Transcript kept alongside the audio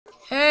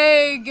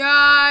Hey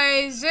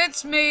guys,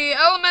 it's me,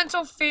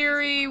 Elemental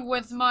Fury,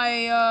 with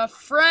my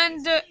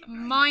friend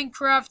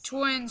Minecraft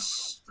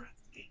Twins.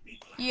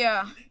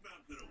 Yeah.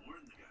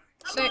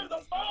 Say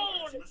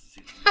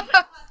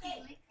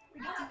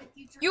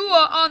you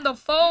are on the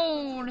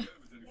phone.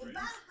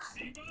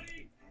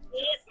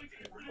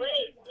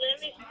 Wait,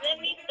 let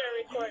me start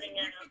recording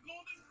now.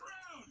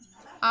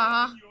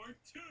 Uh-huh.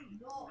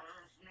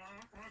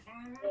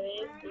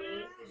 Wait for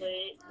it.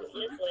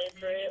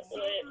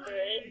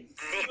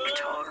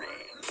 Victory.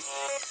 Oh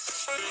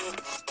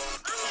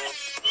my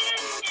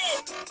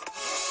goodness!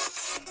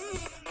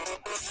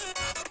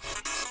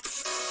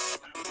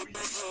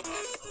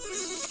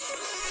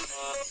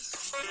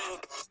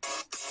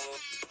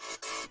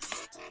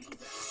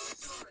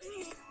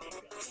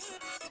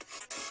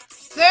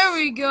 There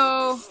we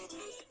go. I'm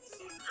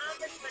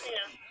recording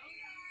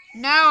now.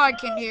 Now I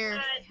can hear.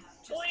 God,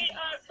 we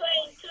are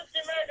playing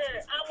Twisted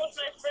Murder. I'm with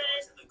my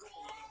friend,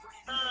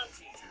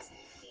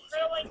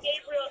 Erwin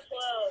Gabriel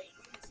 12.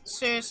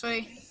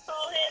 Seriously.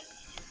 Call him,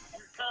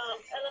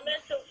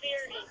 Elemental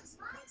Fury.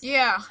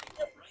 Yeah.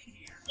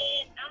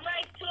 And I'm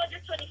ranked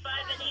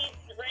 225 and he's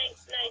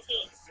ranked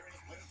 19.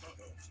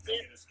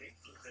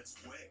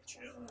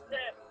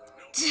 Yep.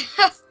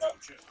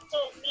 So,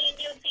 me and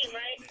you team,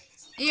 right?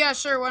 Yeah,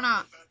 sure, why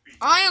not?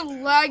 I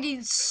am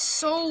lagging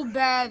so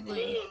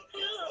badly.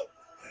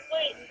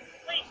 Wait,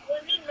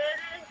 when we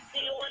murder, do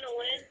you want to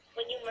win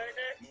when you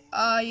murder?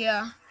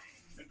 Yeah.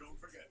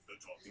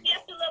 You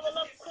have to level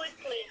up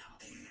quickly.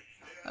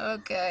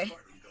 Okay.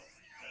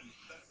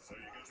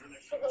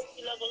 So hope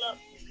you level up.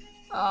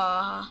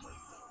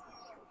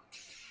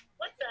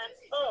 What the?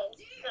 Oh,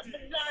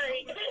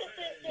 sorry.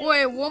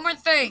 Wait, one more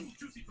thing.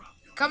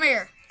 Come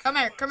here.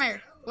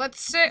 Let's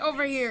sit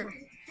over here.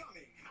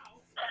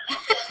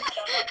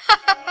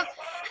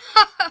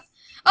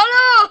 Oh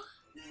no!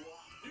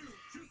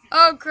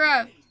 Oh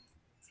crap.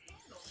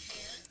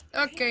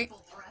 Okay.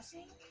 Oh,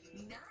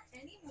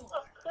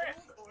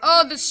 crap.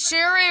 Oh, the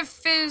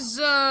sheriff is,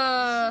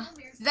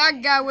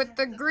 that guy with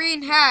the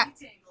green hat.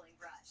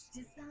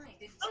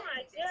 Oh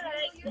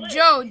my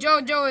god.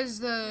 Joe is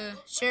the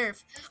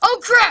sheriff. Oh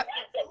crap!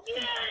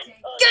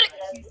 Get it!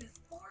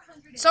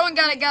 Someone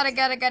got it. I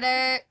got the gun. Get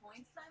it!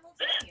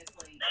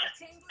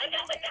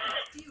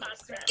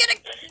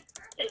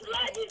 It's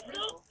lagging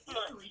so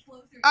much.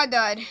 I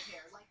died.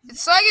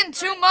 It's lagging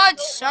too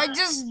much. I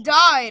just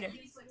died. Right?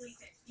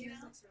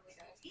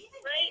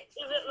 Is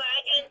it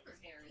lagging?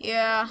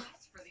 Yeah.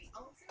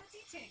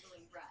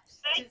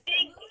 I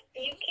think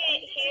you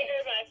can't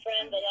hear my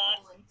friend a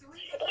lot.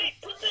 Wait,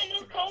 put the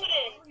new code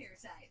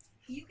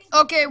in.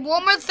 Okay,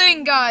 one more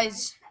thing,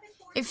 guys.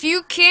 If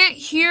you can't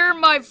hear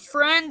my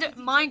friend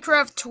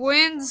Minecraft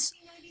Twins,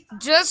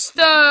 just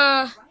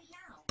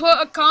put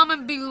a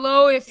comment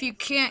below if you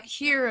can't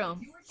hear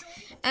him.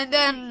 And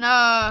then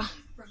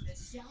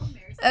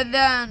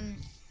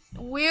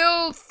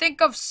we'll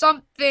think of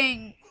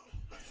something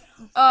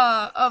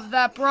of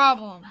that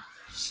problem.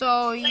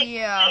 So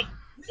yeah. Like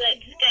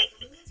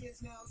Skype.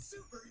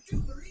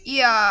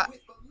 Yeah.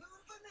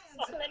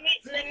 Let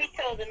me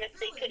tell them if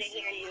they couldn't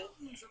hear you.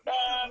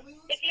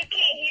 If you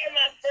can't hear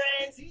my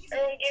friend,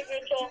 Erwin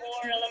Gabriel 12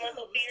 or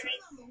Elemental Fury,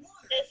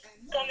 just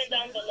comment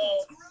down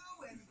below.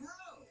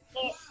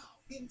 Or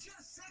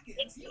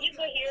if you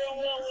could hear him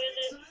well with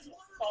it,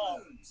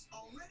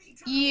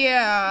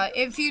 Yeah,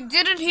 if you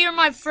didn't hear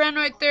my friend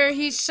right there,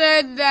 he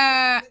said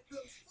that,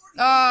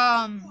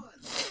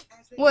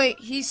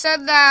 he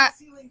said that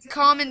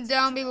comment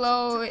down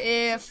below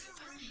if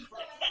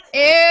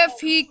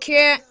he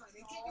can't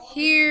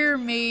hear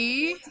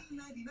me.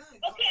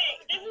 Okay,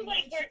 this is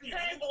like we're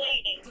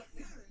translating.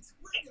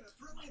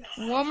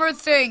 One more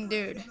thing,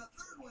 dude. Yeah?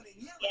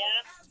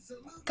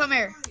 Come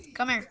here.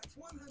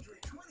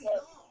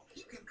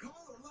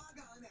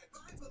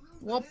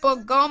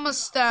 Whoopagama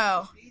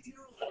style.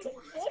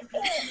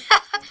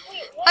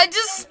 I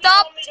just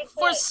stopped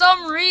for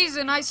some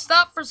reason. Okay,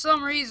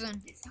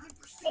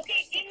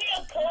 give me a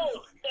code so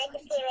I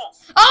can put it up.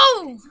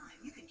 Oh!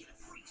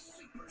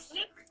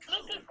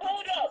 Look the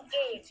code up,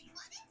 dude.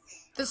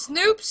 The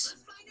Snoops?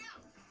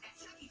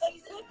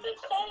 Put the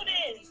code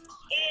in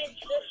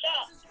the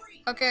shop.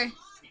 Okay.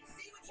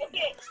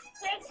 Okay,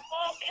 press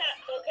all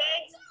caps, okay?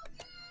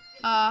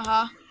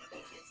 Uh-huh.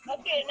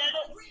 Okay, now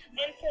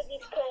enter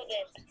this code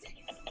in.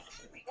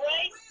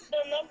 Write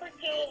the number 2,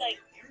 like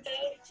 2.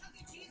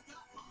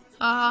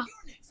 Uh-huh.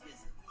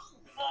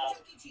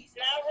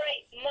 Now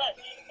write much,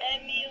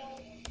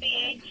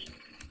 M-U-C-H.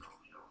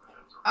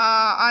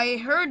 I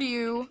heard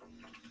you.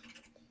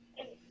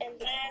 And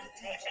then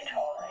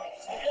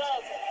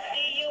dub,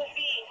 D-U-B.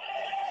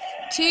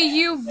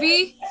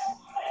 T-U-V?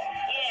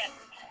 Yeah.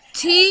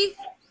 T?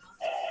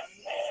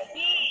 B.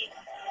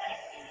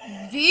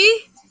 V?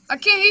 I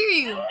can't hear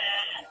you.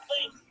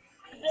 Wait,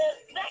 the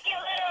second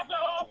letter of the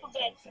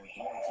alphabet.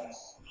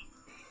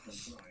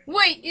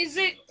 Wait, is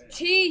it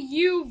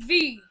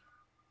T-U-V?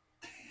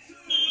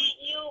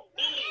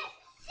 T-U-B.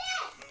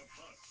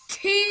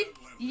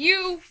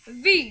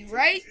 T-U-V,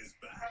 right?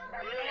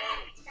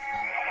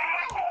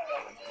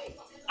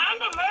 I'm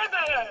the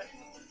murderer.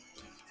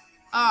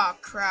 Oh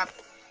crap.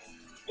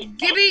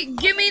 Give me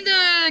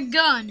the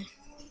gun.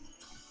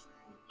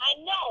 I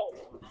know.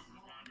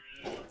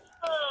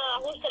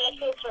 Who should I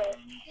kill first?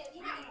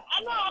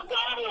 I know, I'll kill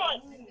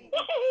everyone.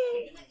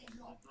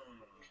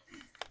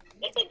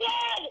 It's a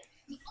gun.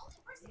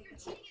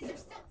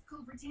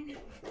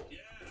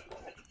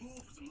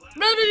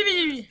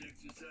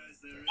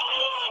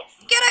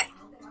 Get it.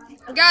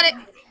 Got it.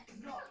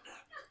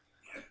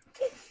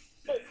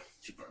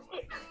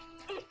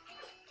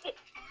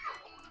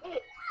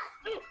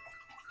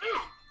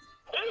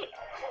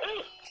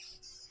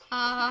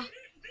 Uh-huh.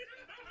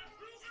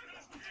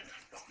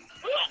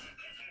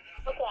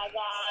 Okay, I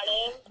got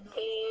him.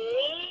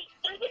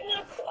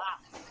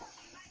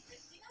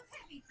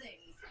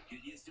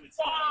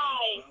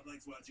 Die!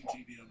 Likes watching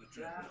TV on the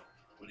treadmill.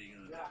 What are you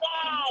gonna do? Die!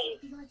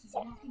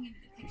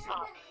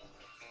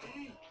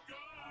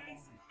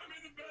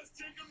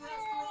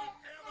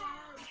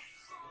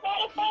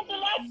 Gotta find the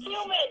last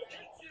human!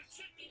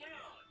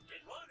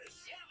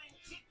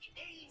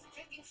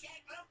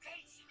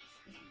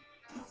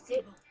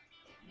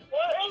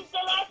 Where is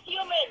the last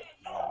human?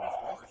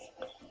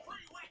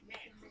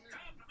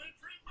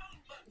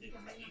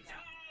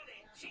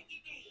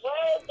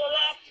 Where is the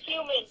last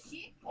human?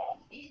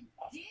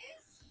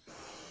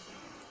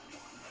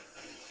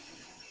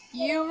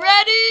 You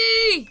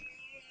ready?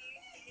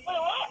 Wait,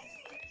 what?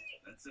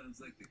 That sounds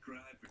like the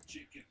cry for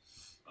chicken.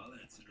 I'll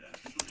answer that.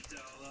 Put it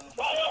all off.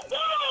 What is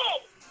that?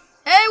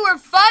 Hey, we're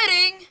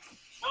fighting.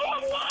 I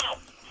am not!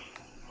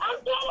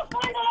 I'm trying to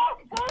find the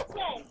last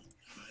person!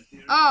 My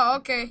theory, Oh,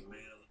 okay.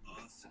 male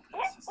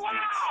awesomeness is Wow!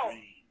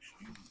 strange.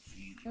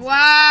 Wow.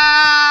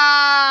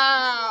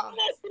 When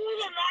I threw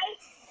the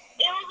knife,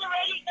 it was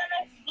already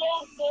gonna slow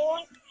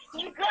down.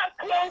 You got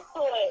close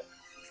to it.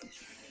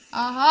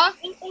 Uh-huh.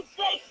 You could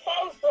stay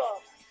closer.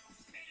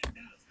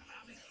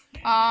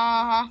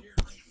 Uh-huh.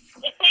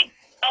 It takes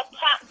a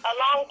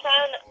long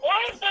time.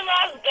 Where's the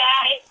last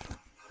guy?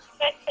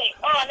 Let's see.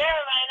 Oh,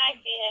 never mind. I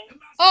see him.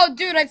 Oh,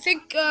 dude, I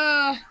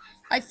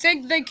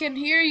think they can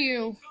hear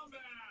you.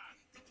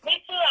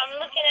 Me too. I'm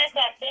looking at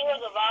that thing with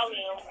the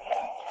volume.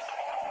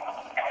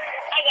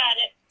 I got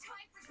it.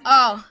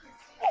 Oh.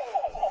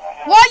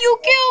 Why you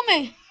kill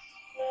me?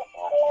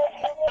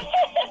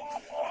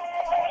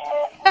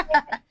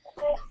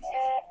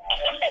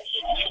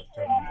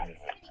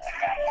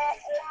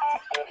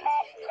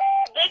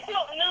 They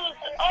put news.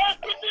 Oh,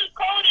 this is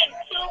coded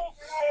too.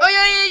 Oh,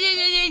 yeah.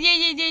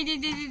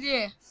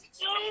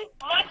 Too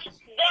much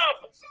dub.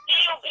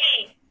 D-U-B.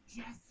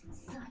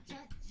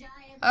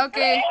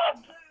 Okay.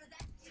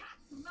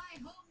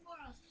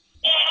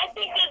 Yeah, I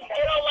think this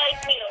girl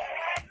likes you.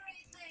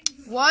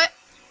 What?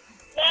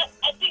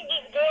 I think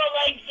this girl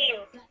likes you.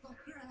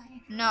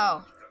 No.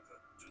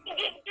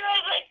 This girl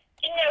is like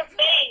in your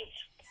face.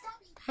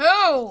 Who?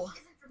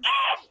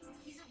 Ah!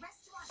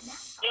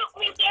 Shoot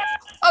me there.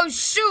 Oh,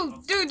 shoot.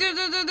 Dude.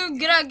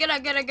 Get out.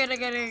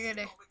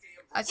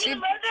 I see. You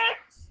murder?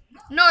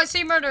 No, I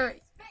see murder.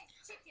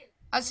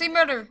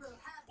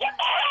 Get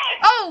the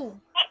heck? Oh!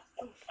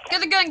 Get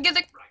the gun.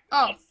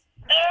 Oh.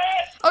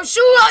 Oh,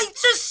 shoot. I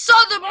just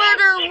saw the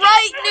murderer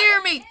right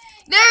near me.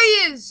 There he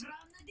is.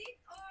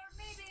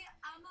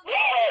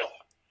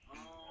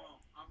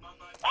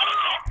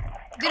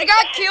 Did he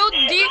got killed?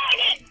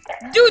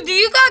 Dude, do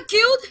you got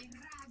killed?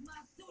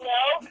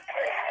 No.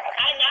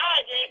 I know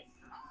I did.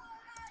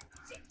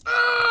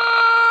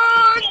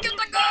 Get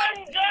the gun.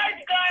 Gun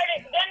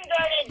guarded.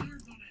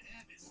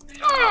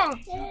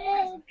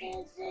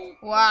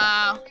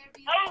 Wow.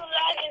 I was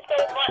lagging so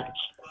much.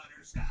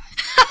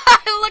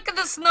 Look at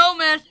the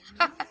snowman.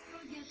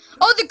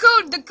 Oh, the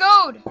code.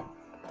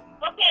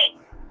 Okay.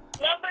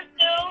 Number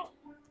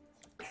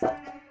 2.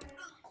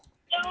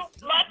 Too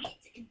much.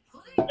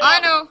 I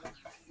know.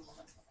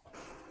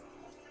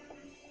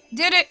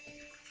 Did it.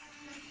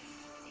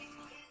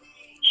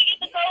 You get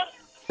the code?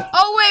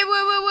 Oh, wait.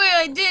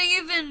 I didn't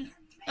even.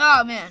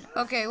 Oh, man.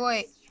 Okay,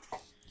 wait.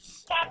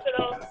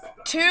 Capital.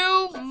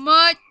 Too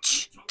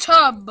much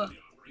tub. No.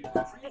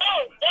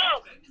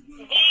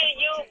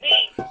 D-U-B.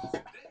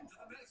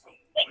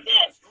 Like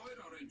this.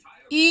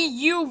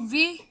 EUV.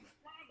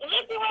 Look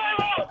at where I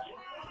wrote.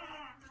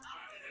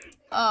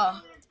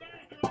 Oh.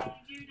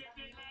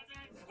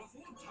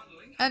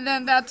 And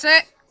then that's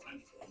it.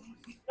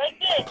 Like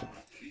this.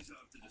 He's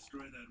off to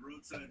destroy that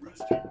roadside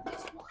rooster. Aren't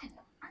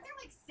there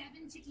like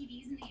 7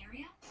 chickadees in the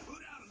area?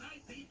 Put out an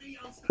IPV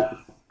on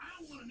stop. I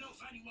want to know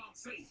if anyone's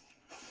safe.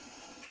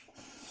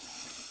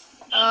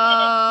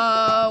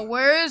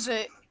 Where is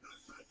it?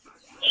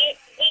 They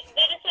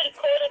just said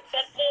code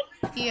accepted.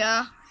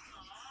 Yeah.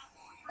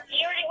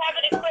 You already have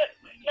it equipped.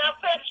 Now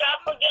press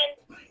shop again.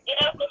 Get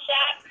out the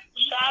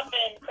shop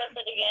and press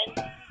it again.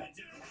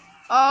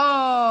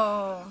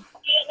 Oh.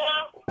 See it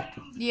now?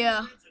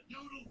 Yeah.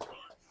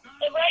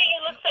 Right,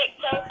 it looks like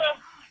Tulsa.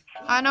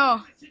 I know.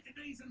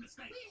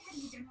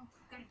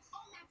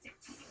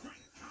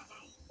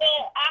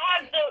 I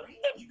have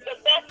the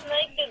best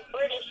knife is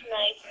British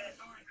knife.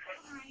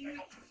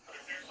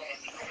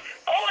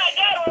 Oh my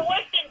god, we're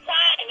wasting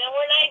time and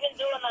we're not even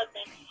doing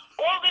nothing.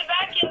 We'll be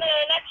back in the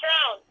next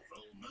round.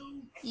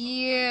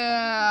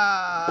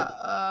 Yeah.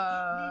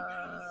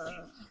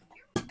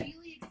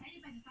 Really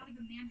excited by the thought of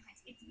a man hunt.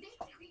 It's very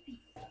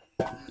creepy.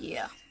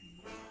 Yeah.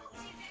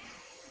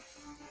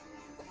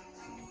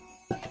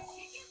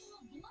 Chicken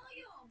will blow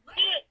you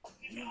away.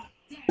 Dude,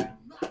 Their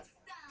love stuff.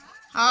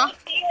 Huh?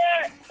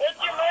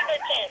 what's your murder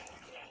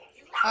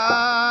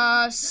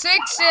chance?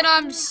 6, and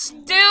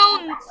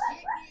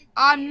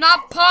I'm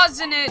not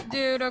pausing it,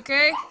 dude,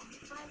 okay?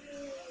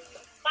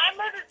 My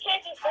murder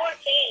chance is 14.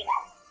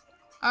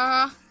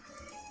 Uh-huh.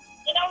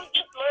 You know,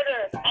 just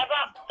murder. I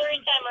brought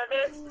 3-time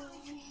murder.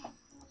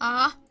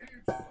 Uh-huh.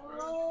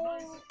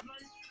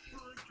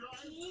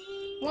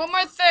 One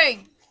more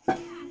thing.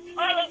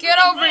 Get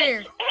over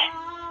here.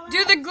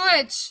 Do the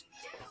glitch.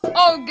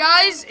 Oh,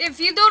 guys, if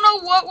you don't know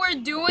what we're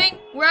doing,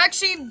 we're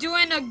actually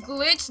doing a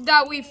glitch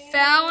that we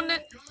found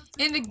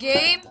in the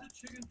game,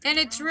 and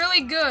it's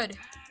really good.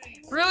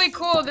 Really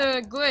cool,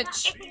 the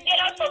glitch. You can get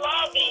out the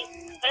lobby.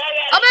 But I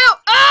I'm gotta out!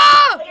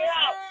 Ah! figure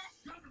out.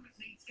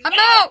 I'm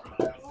out!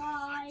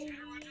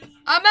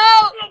 I'm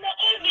out! I'm the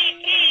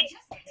MVP. Just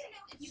need to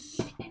know if you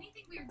eat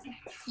anything weird tonight.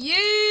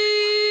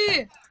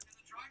 Yeah!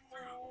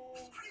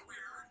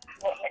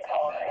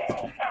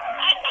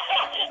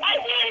 I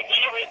did it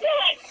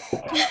everything.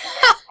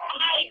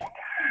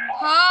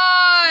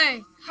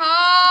 Hi!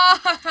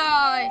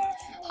 Hi!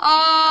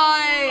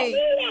 Hi!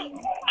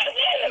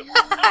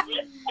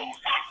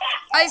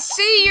 I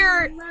see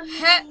your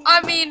head.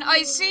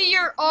 I see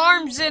your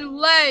arms and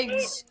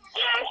legs.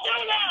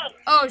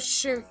 Oh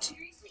shoot!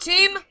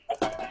 Team?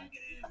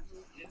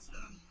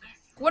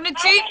 Want a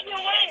team? You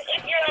win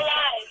if you're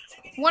alive.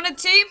 Want a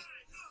team?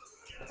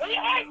 We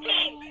are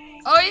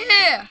team. Oh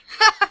yeah!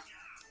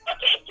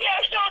 Okay,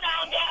 tear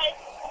showdown, guys.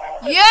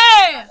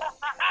 Yeah!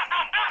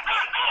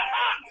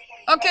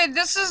 Okay,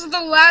 this is the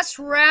last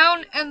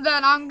round, and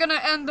then I'm gonna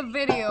end the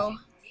video.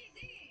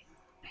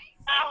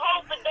 I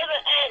hope it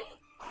doesn't end.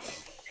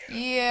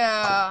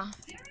 Yeah.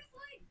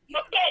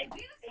 Okay,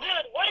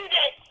 dude, win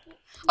this.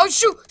 Oh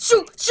shoot!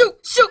 Shoot!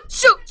 Shoot! Shoot!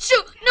 Shoot!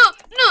 Shoot! No!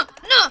 No!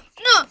 No!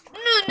 No!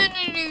 No! No! No! I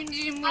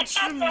got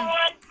someone.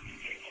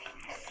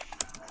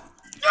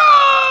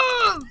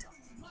 No!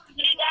 Did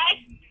you die?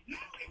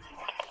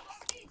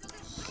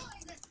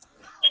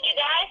 Did you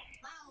die?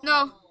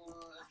 No.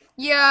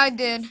 Yeah, I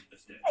did.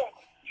 Cool.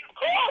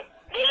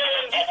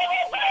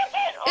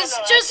 It's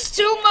just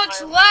too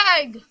much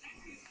lag.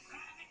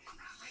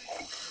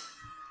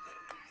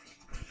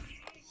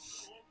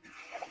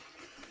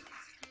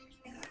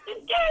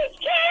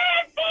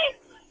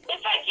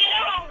 If I get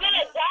out, I'm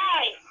gonna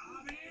die.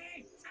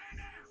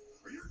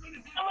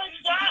 Someone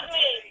shot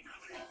me.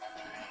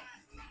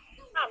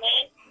 Oh,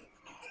 man.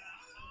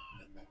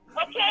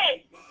 Okay,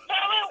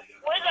 tell me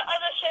where the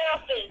other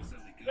sheriff is.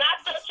 Not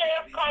the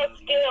sheriff called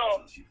Skill.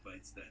 She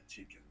fights that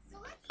chicken.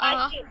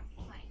 I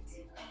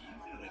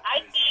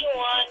see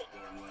one.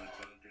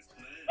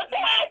 What the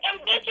heck? I'm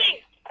ditching.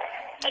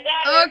 I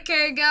got it.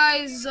 Okay,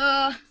 guys.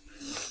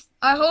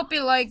 I hope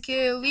you like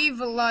it.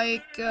 Leave a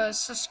like,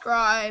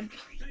 subscribe,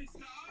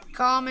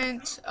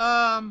 comment.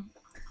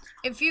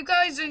 If you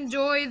guys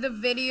enjoy the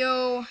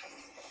video,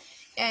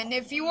 and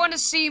if you want to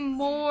see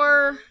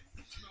more,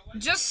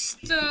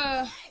 just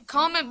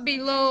comment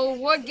below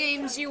what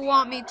games you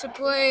want me to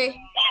play.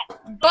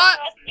 But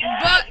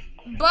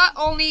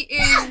only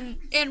in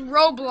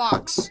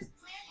Roblox.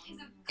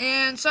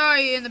 And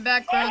sorry in the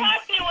background.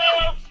 Happy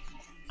Wheels.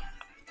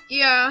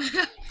 Yeah.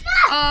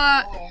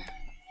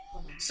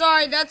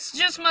 Sorry, that's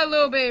just my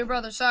little baby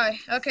brother.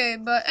 Sorry. Okay,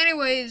 but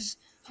anyways,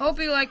 hope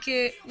you like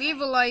it. Leave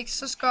a like,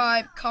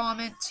 subscribe,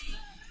 comment,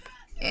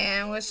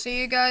 and we'll see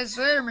you guys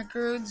later,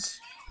 McCrudes.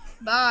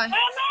 Bye.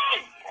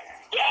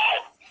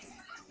 Yes.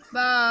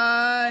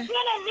 Bye.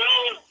 Gonna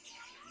move.